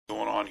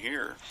on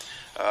here.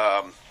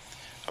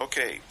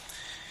 Okay.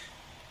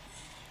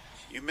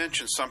 You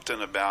mentioned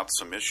something about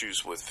some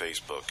issues with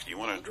Facebook. You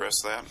want to address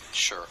that?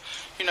 Sure.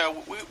 You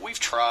know, we've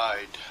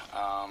tried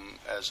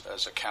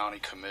as a county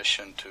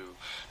commission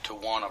to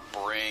want to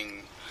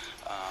bring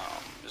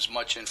as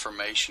much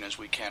information as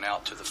we can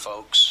out to the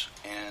folks,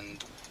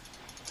 and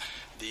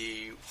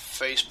the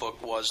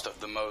Facebook was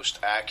the most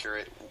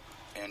accurate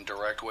and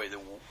direct way that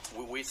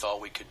we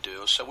thought we could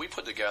do. So we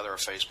put together a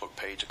Facebook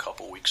page a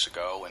couple weeks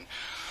ago, and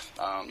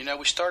you know,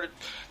 we started.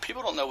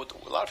 People don't know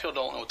a lot of people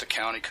don't know what the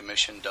county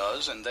commission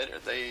does, and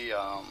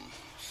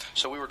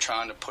so we were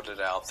trying to put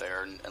it out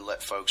there and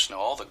let folks know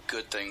all the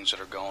good things that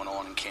are going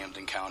on in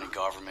Camden County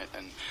government.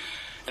 And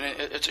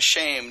it's a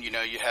shame, you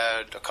know, you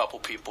had a couple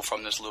people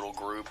from this little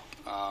group.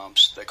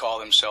 They call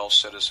themselves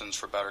Citizens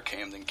for Better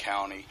Camden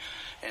County,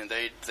 and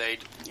they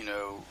you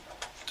know,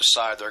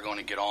 decide they're going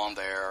to get on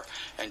there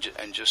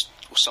and just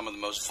with some of the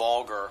most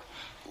vulgar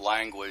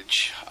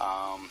language,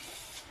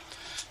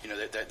 you know,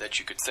 that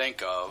you could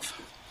think of.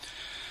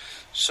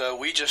 So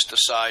we just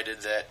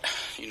decided that,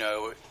 you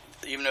know,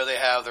 even though they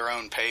have their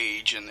own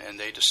page and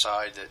they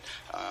decide that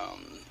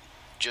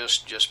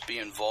just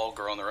being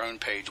vulgar on their own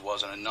page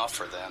wasn't enough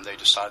for them, they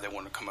decided they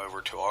wanted to come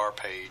over to our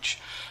page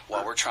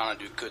while we're trying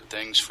to do good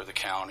things for the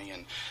county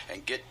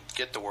and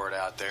get the word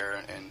out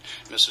there. And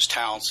Mrs.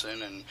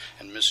 Townsend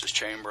and Mrs.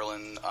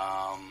 Chamberlain,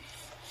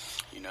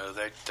 you know,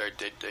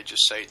 they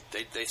just say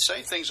they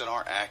say things that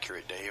aren't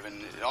accurate, Dave,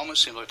 and it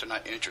almost seems like they're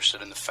not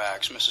interested in the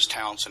facts. Mrs.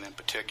 Townsend in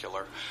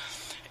particular,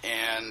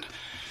 and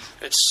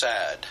it's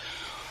sad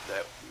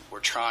that we're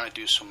trying to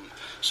do some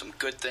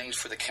good things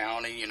for the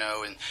county, you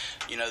know, and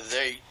you know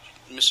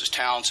Mrs.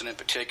 Townsend in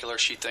particular,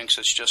 she thinks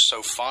it's just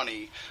so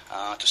funny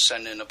to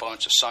send in a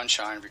bunch of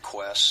sunshine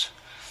requests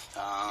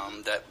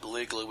that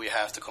legally we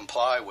have to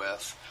comply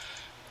with.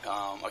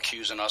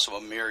 Accusing us of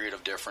a myriad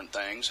of different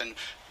things. And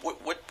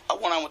what I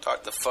want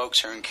the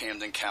folks here in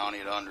Camden County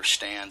to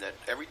understand that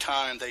every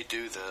time they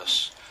do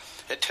this,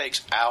 it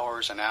takes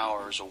hours and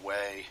hours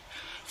away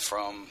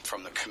from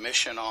the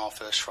commission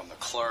office, from the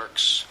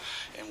clerks,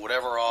 in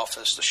whatever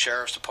office, the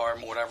sheriff's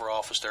department, whatever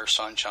office they're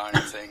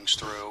sunshining things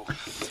through.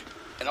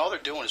 And all they're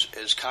doing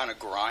is kind of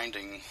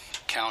grinding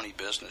county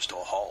business to a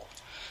halt.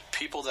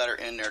 People that are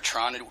in there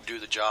trying to do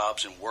the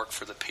jobs and work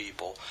for the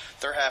people,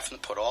 they're having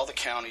to put all the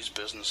county's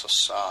business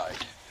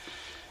aside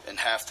and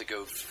have to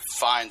go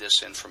find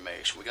this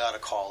information. We got to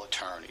call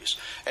attorneys,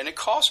 and it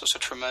costs us a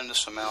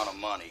tremendous amount of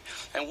money.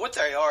 And what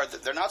they are,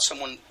 they're not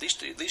someone.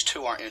 These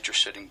two aren't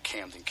interested in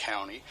Camden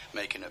County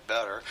making it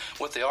better.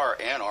 What they are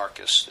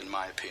anarchists, in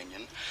my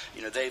opinion.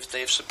 You know,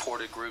 they've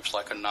supported groups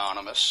like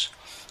Anonymous.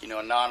 You know,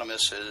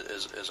 Anonymous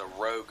is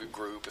a rogue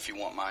group, if you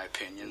want my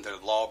opinion. They're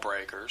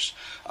lawbreakers.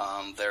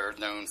 They're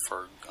known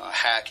for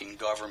hacking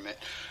government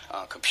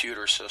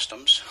computer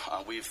systems.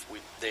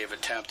 They've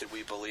attempted,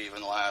 we believe,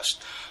 in the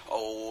last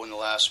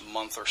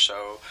month or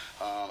so,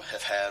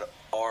 have had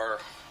our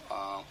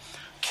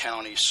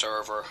county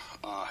server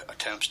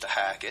attempts to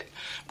hack it.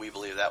 We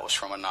believe that was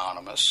from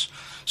Anonymous.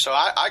 So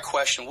I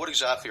question what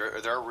exactly are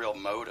their real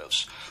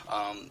motives.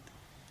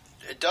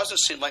 It doesn't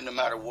seem like no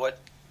matter what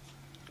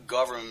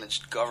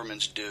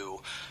governments do,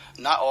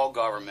 not all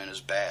government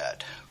is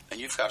bad. And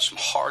you've got some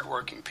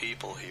hardworking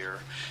people here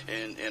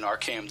in our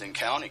Camden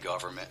County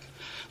government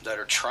that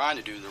are trying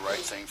to do the right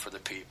thing for the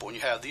people. And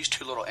you have these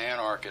two little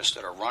anarchists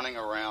that are running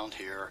around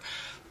here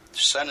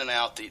sending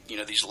out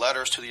these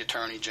letters to the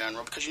Attorney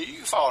General, because you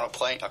can file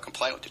a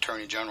complaint with the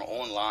Attorney General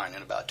online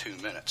in about 2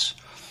 minutes.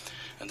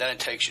 And then it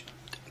takes you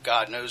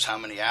God knows how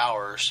many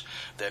hours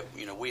that,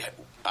 you know,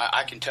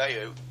 I can tell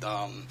you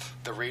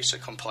the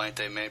recent complaint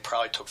they made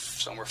probably took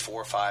somewhere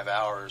 4 or 5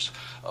 hours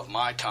of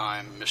my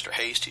time, Mr.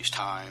 Hasty's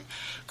time,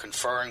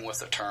 conferring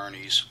with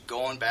attorneys,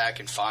 going back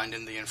and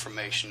finding the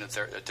information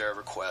that they're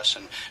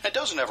requesting. It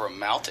doesn't ever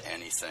amount to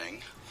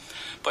anything.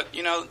 But,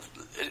 you know,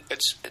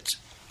 it's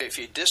if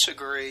you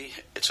disagree,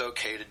 it's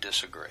okay to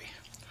disagree.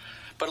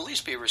 But at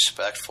least be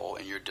respectful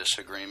in your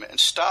disagreement and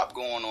stop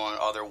going on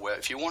other ways.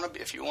 If you want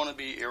to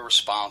be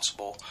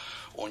irresponsible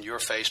on your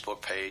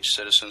Facebook page,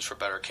 Citizens for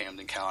Better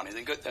Camden County,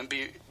 then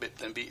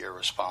be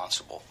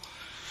irresponsible.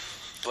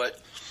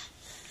 But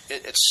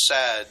it's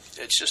sad.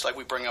 It's just like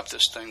we bring up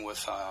this thing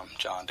with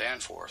John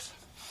Danforth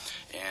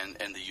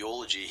and the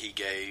eulogy he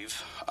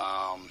gave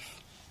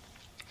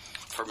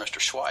for Mr.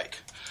 Schweik,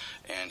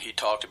 and he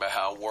talked about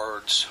how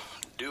words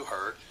do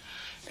hurt.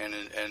 And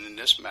in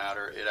this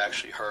matter, it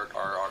actually hurt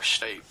our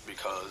state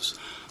because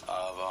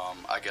of,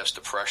 I guess, the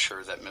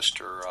pressure that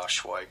Mr.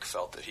 Schweik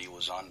felt that he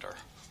was under.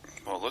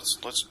 Well, let's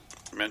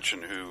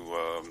mention who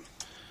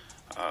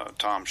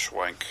Tom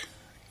Schweik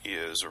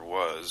is or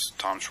was.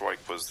 Tom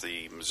Schweik was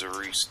the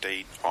Missouri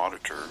State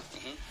Auditor,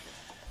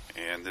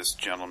 and this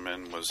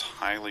gentleman was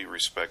highly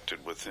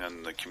respected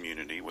within the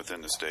community,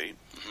 within the state,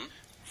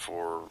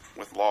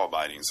 with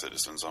law-abiding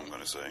citizens, I'm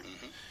going to say.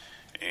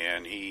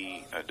 And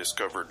he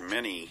discovered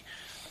many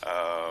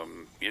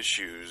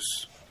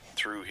issues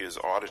through his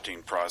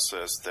auditing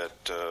process that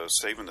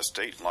saving the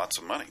state lots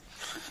of money.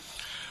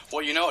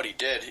 Well, you know what he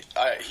did.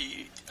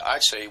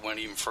 I'd say he went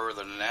even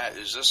further than that.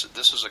 This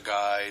is a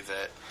guy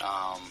that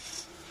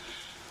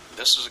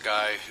this is a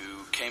guy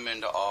who came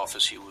into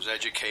office. He was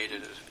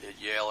educated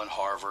at Yale and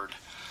Harvard,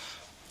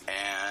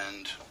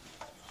 and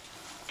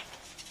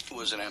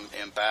was an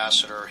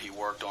ambassador. He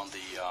worked on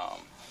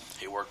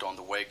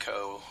the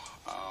Waco,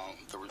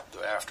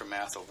 the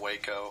aftermath of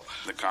Waco,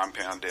 the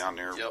compound down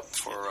there. Yep,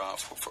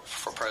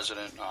 for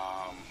President.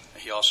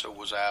 He also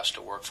was asked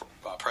to work for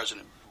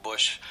President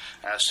Bush.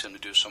 Asked him to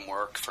do some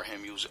work for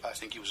him. I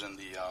think he was in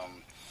the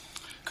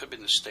could have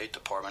been the State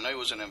Department. I know he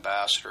was an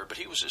ambassador, but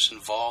he was just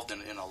involved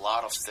in a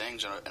lot of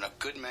things, and a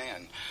good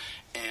man.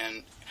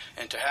 And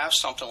to have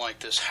something like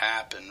this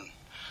happen,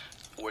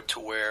 to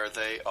where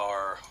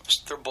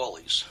they're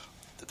bullies.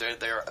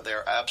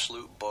 They're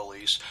absolute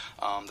bullies.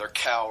 They're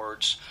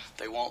cowards.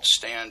 They won't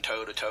stand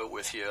toe to toe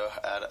with you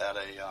at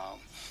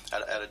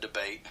a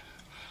debate.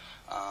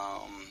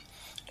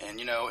 And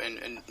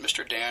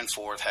Mr.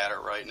 Danforth had it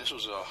right, and this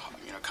was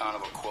kind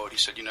of a quote. He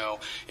said,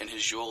 in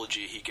his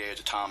eulogy he gave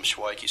to Tom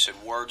Schweik, he said,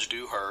 "Words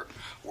do hurt,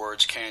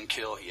 words can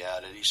kill." He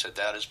added. He said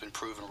that has been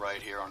proven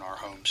right here in our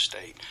home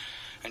state.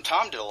 And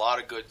Tom did a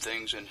lot of good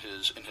things in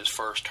his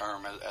first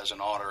term as an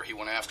auditor. He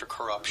went after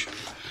corruption.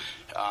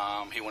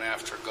 He went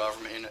after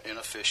government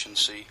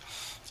inefficiency.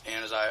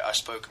 And as I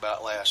spoke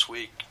about last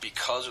week,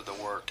 because of the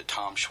work that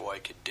Tom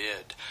Schweik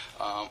did,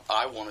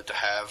 I wanted to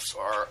have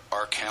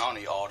our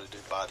county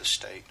audited by the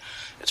state.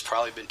 It's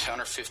probably been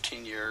 10 or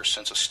 15 years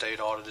since a state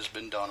audit has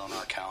been done on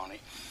our county.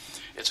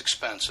 It's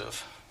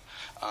expensive.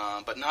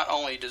 But not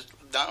only do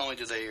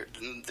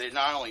they're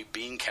not only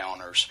bean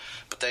counters,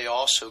 but they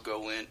also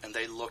go in and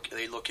they look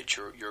at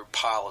your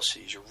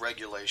policies, your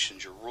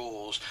regulations, your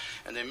rules,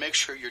 and they make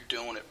sure you're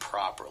doing it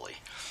properly.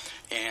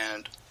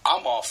 And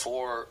I'm all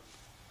for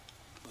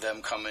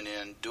them coming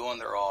in, doing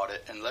their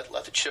audit, and let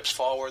the chips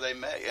fall where they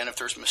may. And if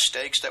there's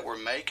mistakes that we're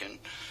making,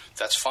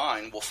 that's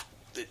fine.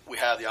 We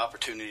have the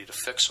opportunity to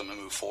fix them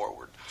and move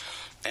forward.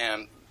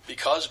 And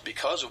because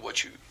of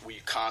what we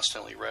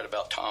constantly read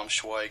about Tom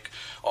Schweik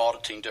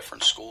auditing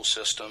different school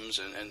systems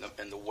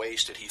and the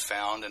waste that he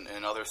found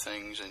and other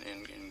things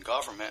in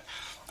government,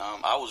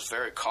 I was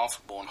very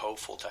comfortable and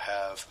hopeful to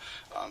have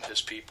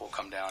his people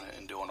come down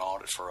and do an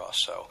audit for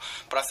us.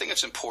 But I think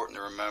it's important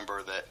to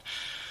remember that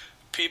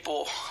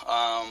people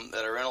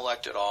that are in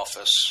elected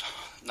office,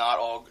 not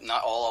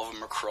all of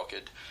them are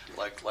crooked,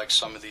 like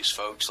some of these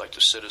folks, like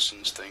the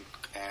citizens think,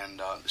 and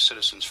the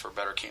Citizens for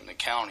Better Camden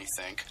County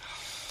think.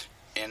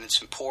 And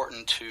it's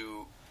important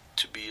to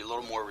be a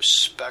little more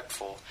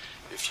respectful,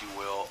 if you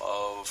will,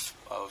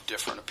 of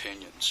different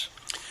opinions.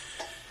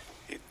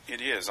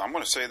 It is. I'm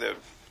going to say that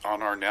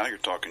on our Now You're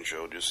Talking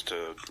show, just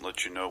to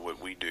let you know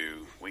what we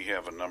do, we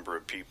have a number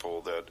of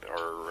people that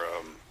are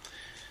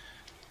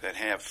that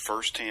have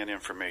firsthand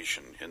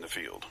information in the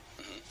field,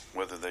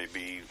 whether they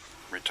be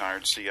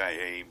retired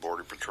CIA,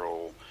 Border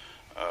Patrol,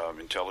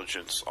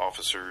 intelligence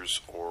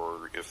officers,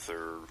 or if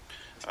they're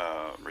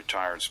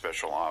retired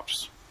special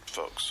ops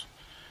folks.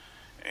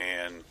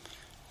 And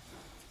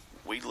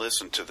we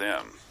listen to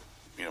them.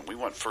 We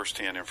want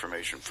firsthand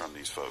information from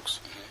these folks.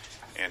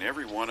 And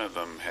every one of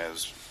them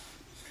has,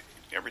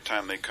 every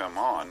time they come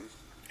on,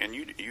 and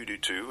you do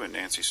too, and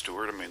Nancy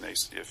Stewart,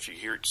 if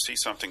you see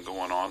something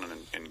going on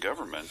in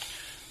government,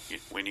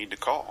 we need to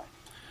call.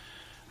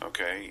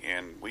 Okay?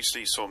 And we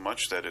see so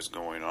much that is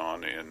going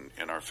on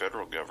in our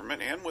federal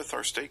government and with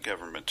our state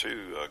government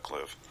too,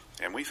 Cliff.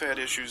 And we've had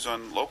issues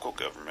on local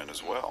government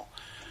as well.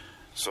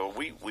 So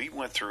we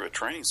went through a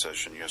training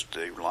session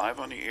yesterday, live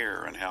on the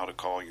air, on how to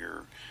call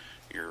your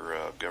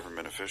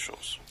government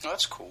officials. Oh,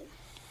 that's cool.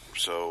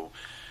 So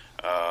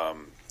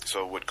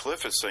what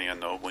Cliff is saying,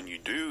 though, when you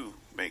do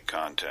make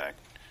contact,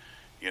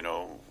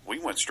 we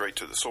went straight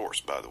to the source.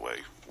 By the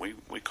way,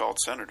 we called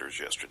senators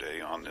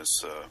yesterday on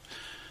this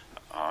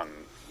on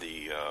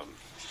the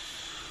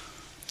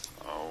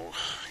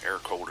air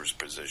holders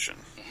position.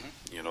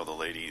 The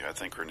lady, I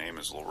think her name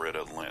is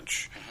Loretta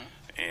Lynch,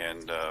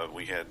 and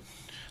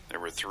there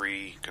were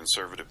 3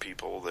 conservative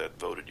people that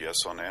voted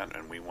yes on that,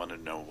 and we wanted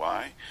to know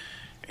why.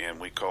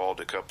 And we called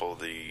a couple of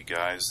the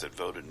guys that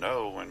voted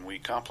no, and we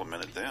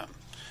complimented them.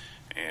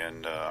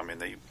 And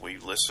we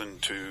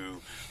listened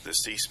to the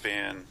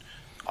C-SPAN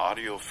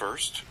audio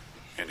first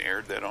and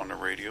aired that on the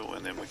radio,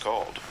 and then we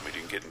called. We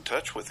didn't get in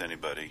touch with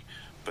anybody,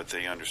 but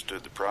they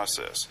understood the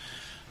process.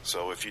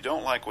 So if you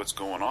don't like what's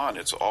going on,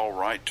 it's all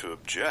right to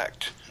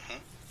object,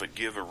 but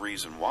give a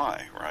reason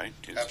why, right?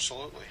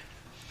 Absolutely.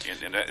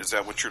 And is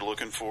that what you're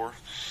looking for?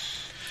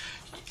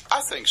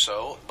 I think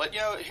so, but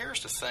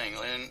here's the thing,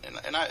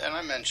 and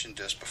I mentioned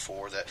this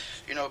before, that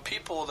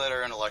people that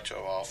are in elected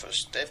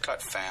office, they've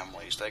got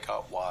families, they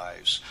got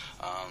wives,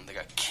 they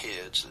got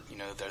kids,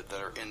 that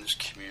are in this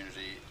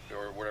community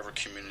or whatever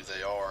community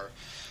they are,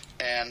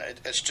 and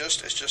it's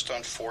just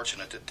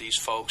unfortunate that these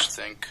folks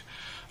think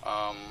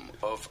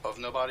of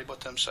nobody but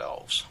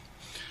themselves,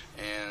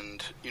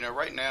 and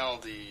right now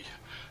the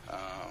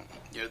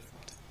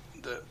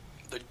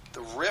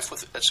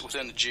rift that's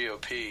within the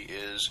GOP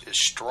is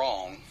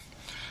strong.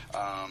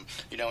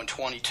 In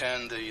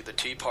 2010, the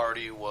Tea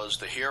Party was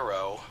the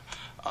hero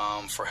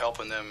for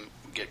helping them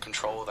get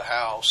control of the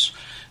House,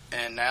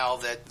 and now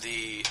that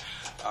they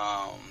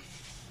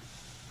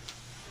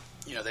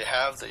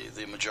have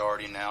the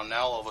majority now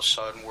all of a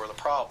sudden we're the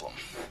problem.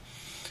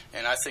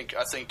 And I think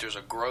there's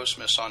a gross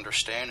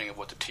misunderstanding of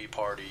what the Tea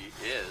Party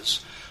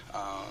is.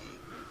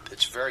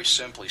 It's very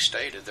simply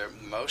stated.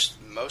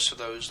 Most of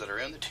those that are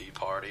in the Tea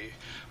Party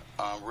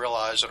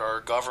realize that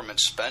our government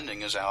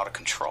spending is out of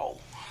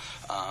control.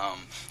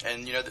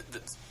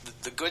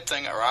 The good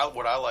thing, or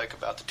what I like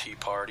about the Tea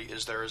Party,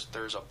 is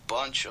there's a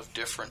bunch of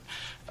different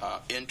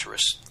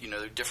interests.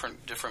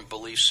 Different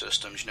belief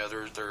systems.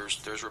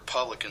 There's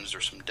Republicans,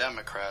 there's some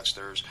Democrats,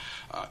 there's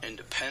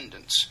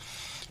independents,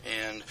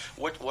 and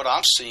what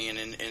I'm seeing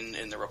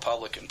in the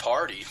Republican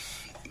Party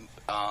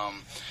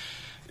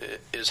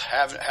is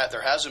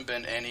there hasn't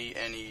been any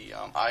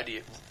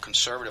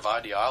conservative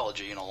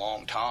ideology in a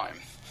long time.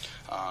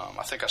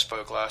 I think I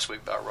spoke last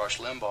week about Rush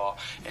Limbaugh,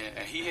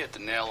 and he hit the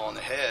nail on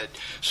the head.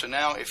 So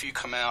now if you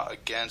come out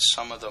against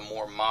some of the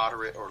more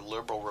moderate or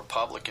liberal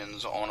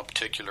Republicans on a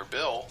particular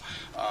bill,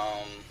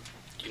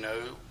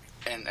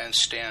 and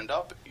stand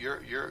up,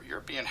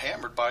 you're being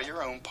hammered by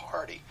your own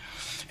party.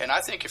 And I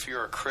think if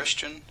you're a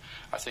Christian,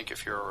 I think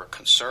if you're a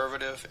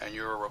conservative and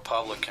you're a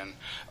Republican,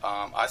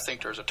 I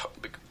think there's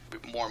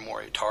more and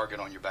more a target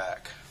on your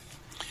back.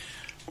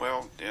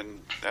 Well,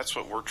 and that's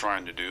what we're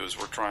trying to do, is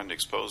we're trying to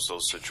expose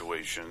those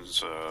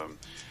situations.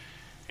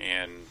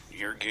 And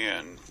here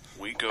again,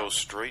 we go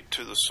straight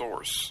to the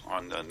source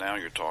on the Now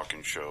You're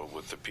Talking show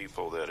with the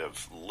people that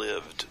have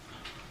lived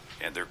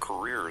and their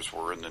careers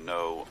were in the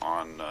know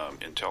on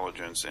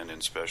intelligence and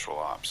in special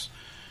ops.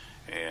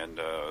 And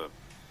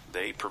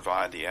they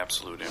provide the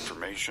absolute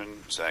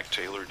information. Zach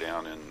Taylor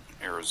down in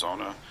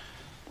Arizona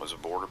was a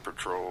Border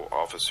Patrol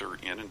officer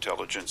in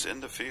intelligence in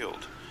the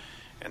field.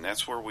 And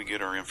that's where we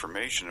get our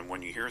information. And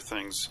when you hear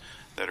things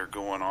that are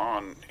going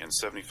on and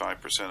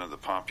 75% of the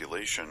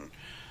population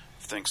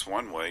thinks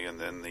one way and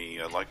then the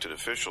elected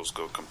officials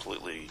go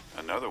completely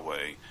another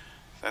way,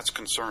 that's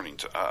concerning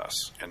to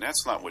us. And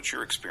that's not what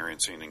you're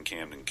experiencing in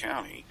Camden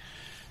County.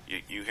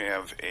 You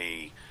have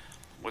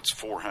what's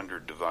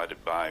 400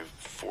 divided by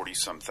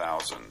 40-some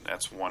thousand?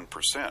 That's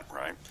 1%,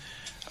 right?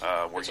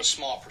 It's a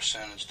small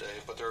percentage,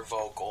 Dave, but they're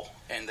vocal,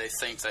 and they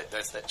think that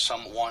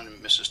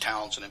Mrs.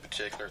 Townsend in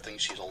particular,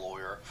 thinks she's a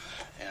lawyer,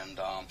 and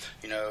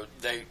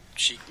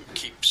she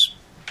keeps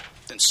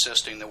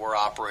insisting that we're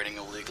operating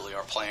illegally,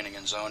 our planning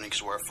and zoning,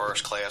 because we're a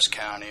first-class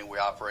county. We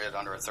operate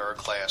under a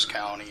third-class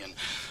county,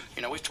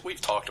 and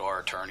we've talked to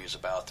our attorneys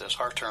about this.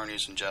 Our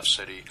attorneys in Jeff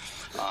City,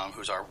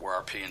 we're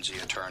our P&Z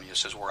attorney,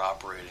 says we're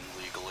operating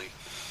legally,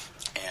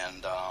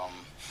 and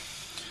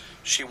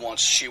she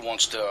wants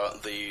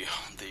the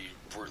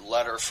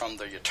letter from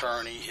the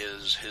attorney,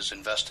 his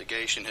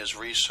investigation, his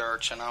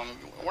research, and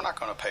we're not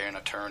going to pay an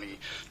attorney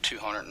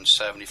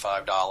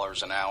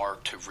 $275 an hour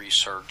to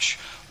research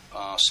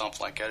something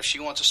like that. If she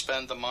wants to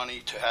spend the money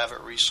to have it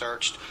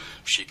researched,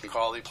 she can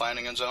call the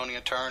planning and zoning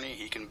attorney,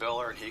 he can bill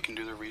her, and he can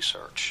do the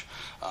research.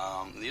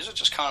 These are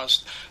just kind of,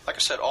 like I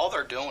said, all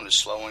they're doing is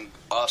slowing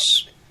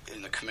us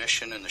in the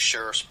commission, in the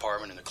sheriff's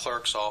department, in the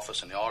clerk's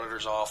office, in the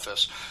auditor's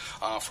office,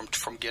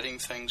 from getting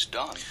things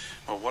done.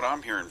 Well, what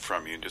I'm hearing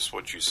from you, just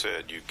what you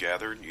said, you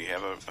gathered, you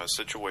have a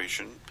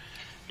situation,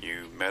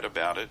 you met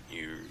about it,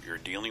 you're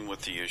dealing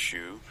with the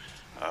issue.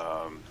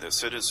 The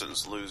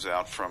citizens lose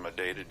out from a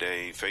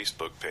day-to-day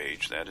Facebook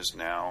page that is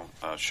now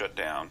shut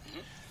down,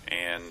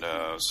 and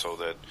so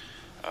that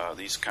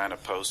these kind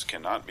of posts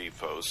cannot be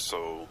posted.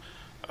 So,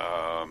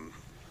 so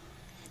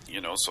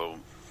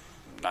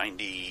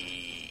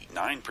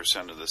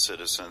 99% of the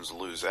citizens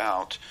lose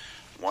out,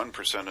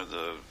 1% of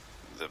the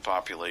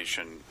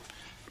population,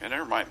 and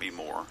there might be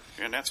more,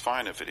 and that's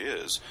fine if it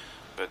is,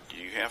 but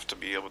you have to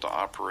be able to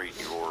operate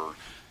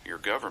your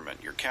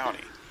government, your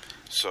county.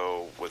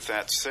 So with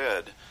that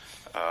said,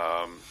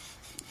 and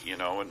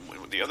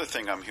the other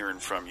thing I'm hearing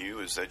from you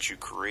is that you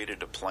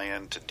created a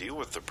plan to deal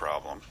with the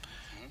problem.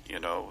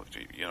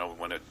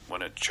 When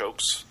it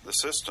chokes the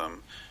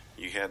system,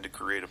 you had to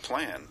create a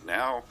plan.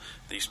 Now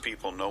these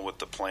people know what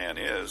the plan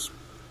is.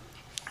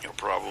 You'll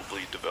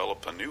probably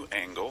develop a new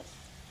angle.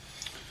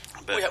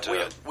 But,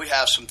 we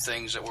have some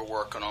things that we're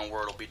working on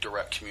where it'll be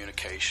direct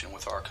communication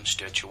with our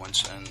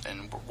constituents, and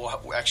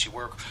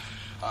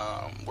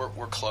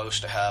we're close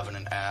to having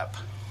an app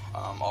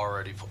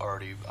already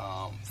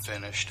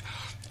finished.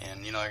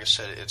 And like I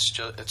said,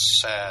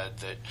 it's sad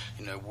that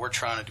we're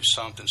trying to do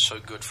something so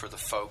good for the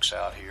folks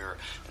out here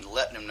and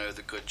letting them know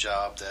the good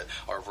job that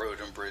our road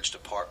and bridge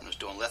department is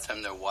doing. Let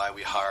them know why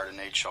we hired an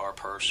HR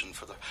person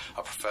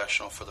a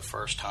professional for the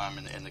first time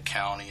in the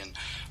county, and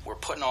we're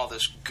putting all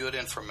this good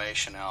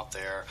information out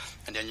there.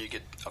 And then you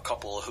get a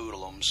couple of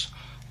hoodlums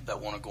that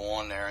want to go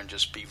on there and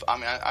just be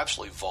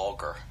absolutely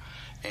vulgar.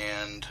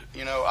 And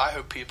I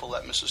hope people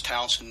let Mrs.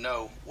 Townsend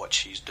know what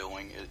she's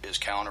doing is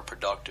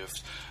counterproductive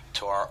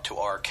to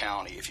our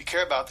county. If you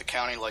care about the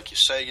county like you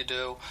say you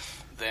do,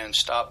 then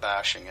stop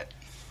bashing it.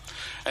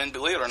 And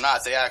believe it or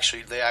not, they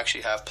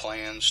actually have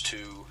plans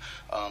to.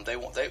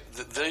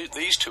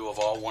 These two of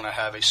all want to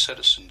have a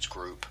citizens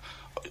group,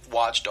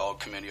 watchdog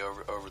committee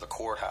over the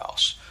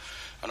courthouse.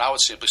 And I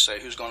would simply say,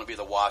 who's going to be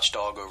the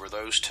watchdog over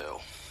those two?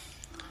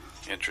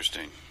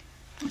 Interesting.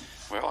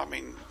 Well, I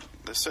mean,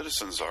 the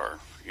citizens are,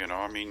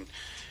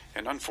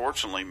 and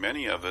unfortunately,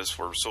 many of us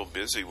were so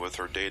busy with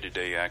our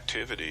day-to-day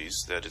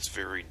activities that it's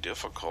very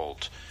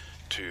difficult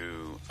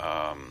to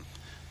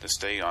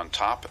stay on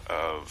top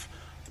of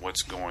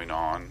what's going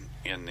on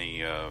in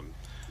the,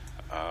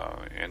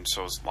 and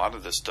so a lot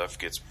of this stuff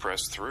gets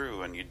pressed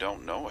through, and you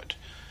don't know it,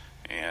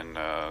 and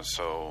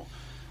so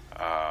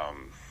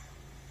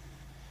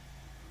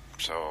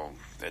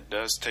it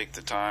does take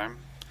the time.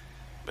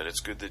 But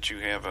it's good that you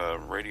have a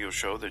radio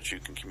show that you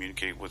can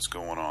communicate what's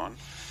going on,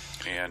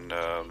 and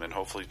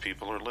hopefully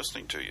people are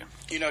listening to you.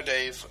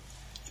 Dave,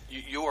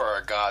 you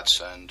are a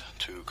godsend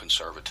to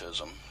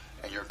conservatism,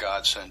 and you're a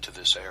godsend to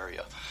this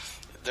area.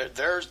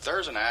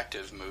 There's an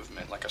active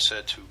movement, like I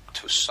said,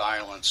 to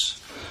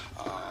silence.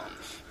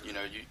 You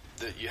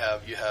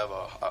have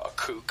a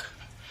kook,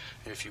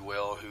 if you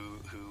will, who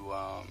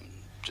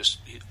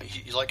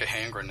he's like a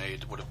hand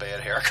grenade with a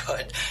bad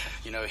haircut.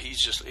 He's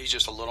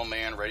just a little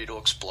man ready to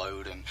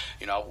explode. And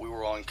we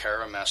were on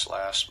KRMS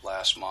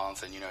last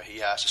month, and he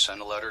has to send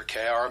a letter to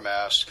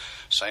KRMS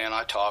saying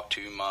I talk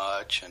too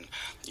much, and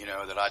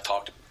that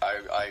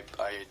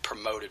I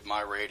promoted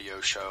my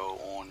radio show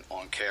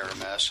on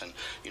KRMS, and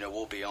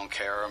we'll be on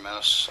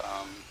KRMS.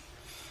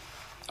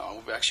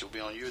 We'll be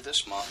on you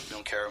this month,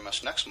 we'll be on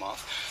KRMS next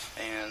month.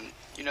 And,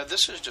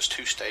 this is just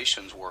two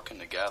stations working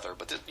together.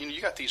 But,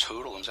 you got these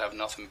hoodlums have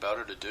nothing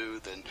better to do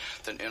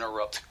than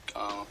interrupt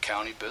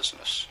county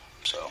business.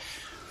 So,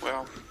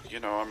 well,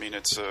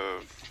 it's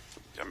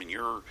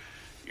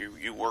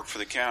you work for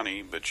the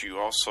county, but you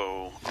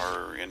also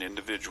are an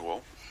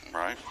individual,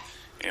 right?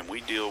 And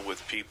we deal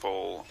with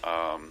people.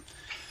 I'm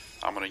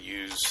going to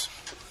use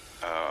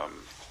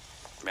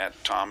Matt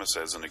Thomas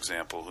as an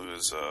example, who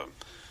is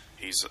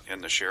he's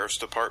in the sheriff's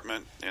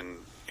department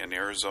in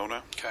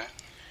Arizona. Okay.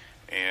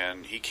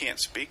 And he can't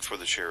speak for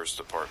the sheriff's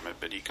department,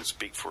 but he can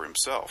speak for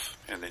himself,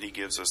 and then he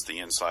gives us the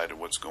insight of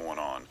what's going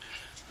on.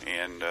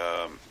 And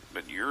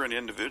but you're an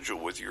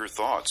individual with your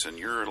thoughts, and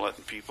you're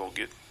letting people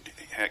get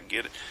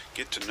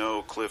to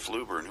know Cliff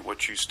Luber and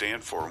what you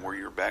stand for and where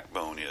your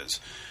backbone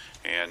is.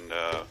 And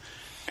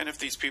if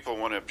these people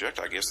want to object,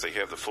 I guess they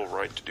have the full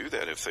right to do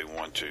that if they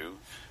want to.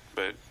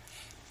 But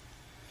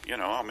you're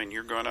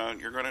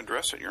gonna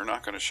address it. You're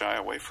not going to shy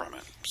away from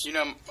it.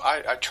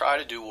 I try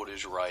to do what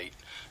is right.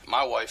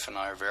 My wife and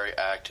I are very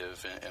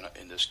active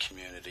in this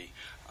community.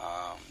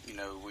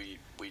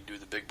 We do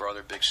the Big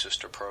Brother Big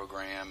Sister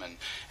program,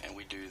 and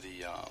we do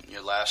the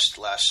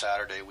last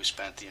Saturday we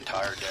spent the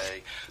entire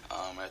day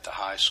at the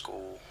high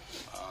school.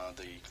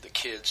 The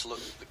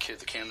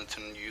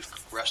Camden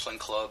Youth Wrestling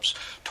Club's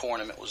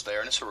tournament was there,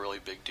 and it's a really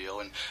big deal.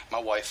 And my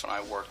wife and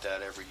I work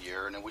that every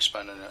year, and then we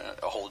spend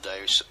a whole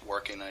day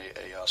working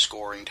a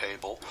scoring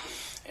table.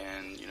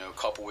 And a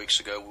couple weeks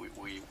ago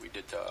we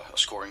did a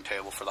scoring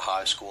table for the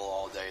high school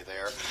all day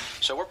there.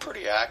 So we're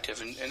pretty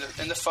active,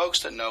 and the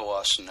folks that know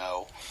us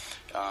know.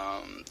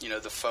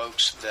 The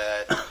folks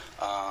that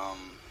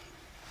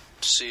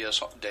see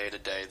us day to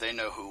day, they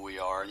know who we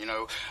are.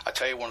 I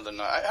tell you,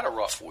 I had a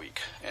rough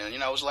week,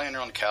 and I was laying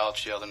there on the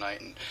couch the other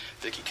night, and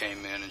Vicki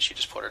came in, and she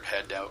just put her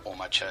head down on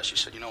my chest. She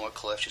said, "You know what,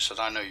 Cliff?" She said,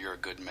 "I know you're a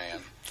good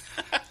man.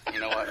 You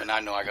know what? And I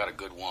know I got a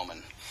good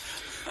woman."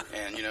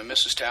 And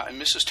Mrs.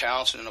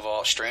 Townsend,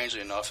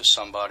 strangely enough, is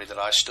somebody that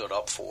I stood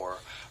up for,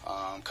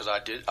 because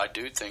I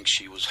do think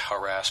she was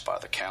harassed by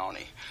the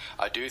county.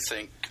 I do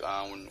think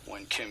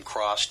when Kim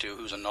Cross,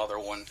 who's another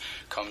one,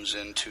 comes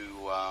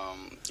into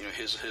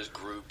his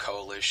group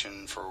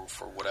coalition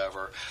for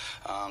whatever,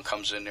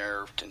 comes in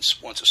there and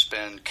wants to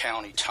spend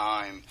county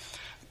time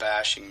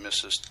bashing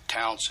Mrs.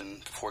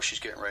 Townsend before she's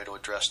getting ready to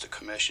address the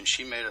commission.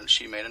 She made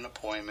an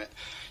appointment.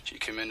 She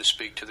came in to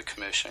speak to the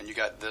commission. You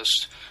got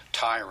this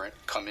tyrant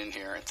come in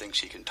here and thinks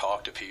he can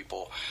talk to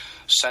people,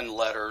 send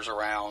letters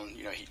around.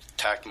 He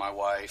attacked my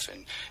wife,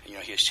 and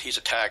he's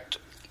attacked.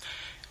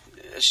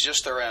 It's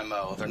just their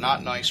MO. They're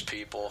not nice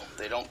people.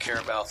 They don't care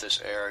about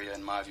this area,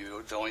 in my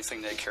view. The only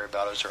thing they care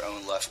about is their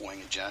own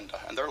left-wing agenda.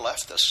 And they're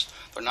leftists.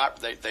 They're not.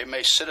 They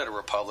may sit at a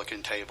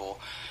Republican table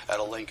at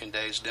a Lincoln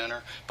Days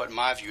dinner, but in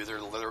my view, they're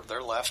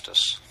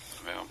leftists.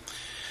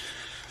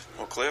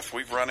 Well, Cliff,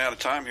 we've run out of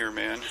time here,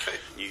 man. Okay.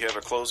 You have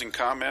a closing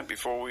comment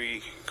before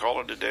we call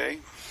it a day?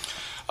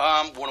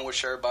 Want to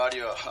wish everybody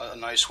a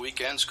nice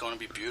weekend. It's going to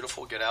be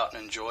beautiful. Get out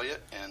and enjoy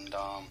it. And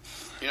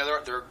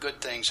there are good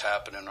things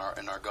happening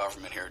in our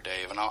government here,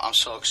 Dave. And I'm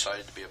so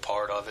excited to be a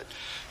part of it.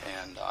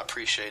 And I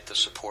appreciate the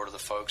support of the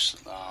folks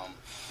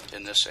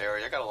in this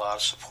area. I got a lot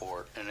of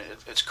support, and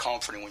it's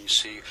comforting when you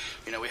see.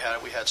 We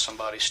had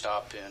somebody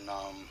stop in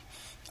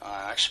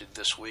actually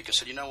this week and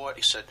said, "You know what?"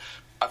 He said,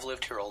 "I've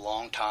lived here a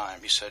long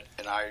time." He said,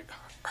 "And I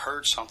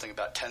heard something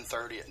about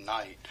 10:30 at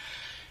night."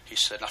 He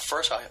said, "Now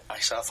first I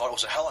thought it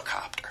was a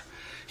helicopter."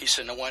 He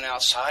said, and I went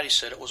outside. He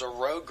said, it was a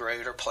road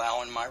grader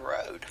plowing my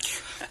road.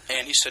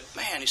 And he said,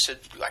 man,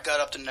 I got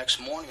up the next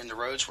morning and the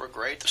roads were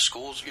great. The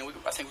schools,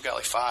 I think we got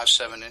like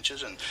 5-7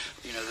 inches, and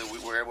we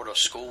were able to.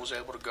 School was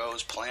able to go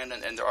as planned,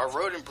 and our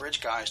road and bridge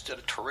guys did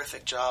a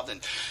terrific job.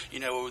 And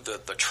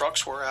the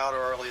trucks were out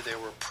early. They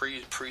were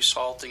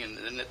pre-salting, and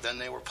then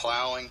they were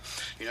plowing.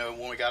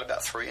 When we got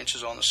about 3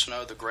 inches on the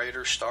snow, the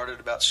graders started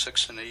about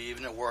 6 in the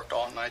evening. It worked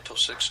all night till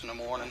 6 in the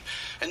morning.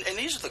 And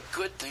these are the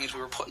good things we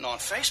were putting on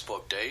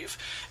Facebook, Dave.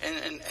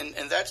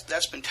 And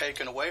that's been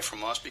taken away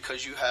from us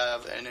because you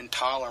have an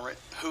intolerant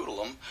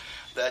hoodlum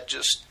that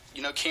just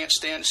can't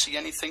stand to see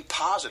anything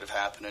positive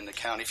happen in the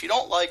county. If you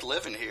don't like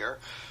living here,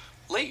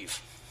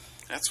 leave.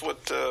 That's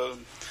what the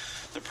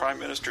Prime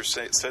Minister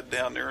said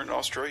down there in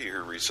Australia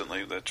here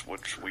recently. That's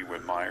what we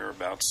admire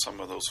about some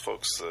of those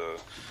folks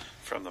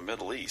from the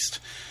Middle East.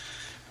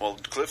 Well,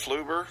 Cliff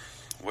Luber,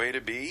 way to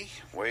be,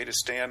 way to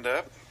stand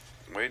up,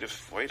 way to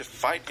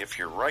fight. If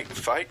you're right,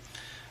 fight.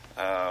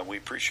 We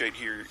appreciate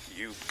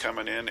you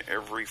coming in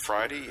every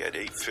Friday at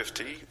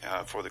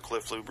 8:50 for the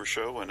Cliff Luber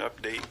Show and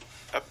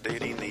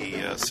updating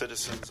the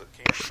citizens of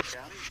Camden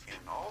County,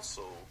 and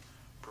also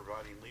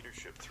providing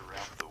leadership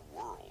throughout the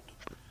world.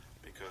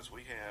 Because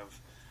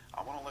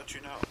I want to let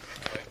you know.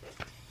 Okay.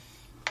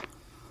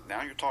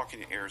 Now you're talking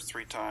to airs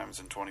 3 times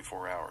in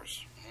 24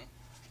 hours. Mm-hmm.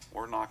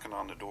 We're knocking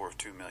on the door of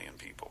 2 million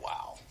people.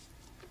 Wow,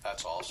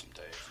 that's awesome,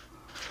 Dave.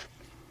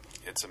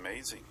 It's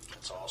amazing.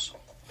 That's awesome.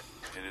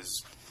 It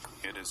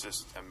is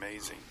just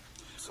amazing.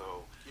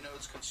 So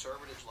it's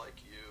conservatives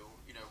like you.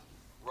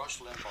 Rush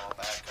Limbaugh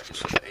back, I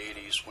guess, in the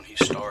 80s when he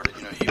started.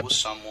 He was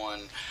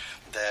someone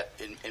that,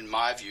 in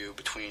my view,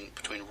 between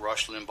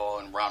Rush Limbaugh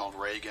and Ronald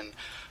Reagan,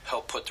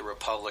 helped put the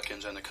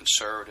Republicans and the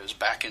conservatives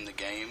back in the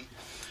game.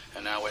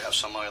 And now we have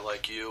somebody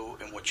like you,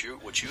 and what you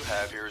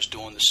have here is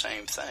doing the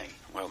same thing.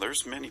 Well,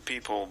 there's many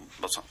people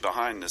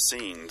behind the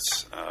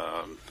scenes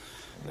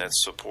that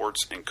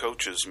supports and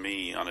coaches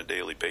me on a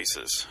daily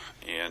basis,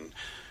 and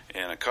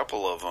a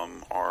couple of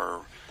them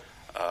are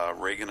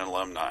Reagan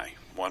alumni.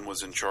 One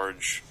was in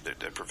charge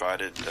that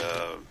provided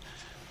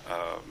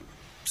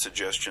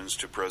suggestions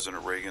to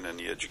President Reagan in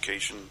the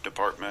education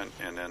department,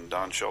 and then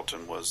Don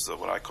Shelton was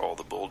what I call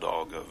the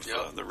bulldog of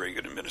the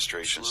Reagan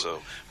administration.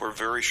 Absolutely. So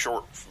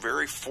we're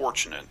very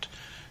fortunate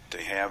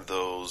to have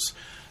those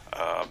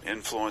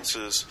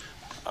influences,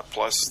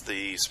 plus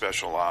the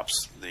special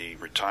ops, the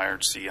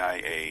retired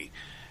CIA,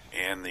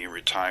 and the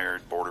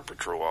retired Border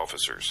Patrol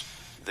officers.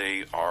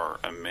 They are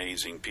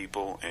amazing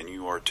people, and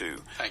you are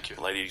too. Thank you.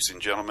 Ladies and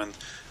gentlemen,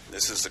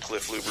 this is the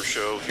Cliff Luber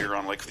Show here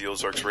on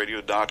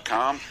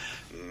LakeOfTheOzarksRadio.com.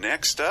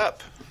 Next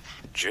up,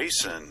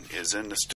 Jason is in the studio.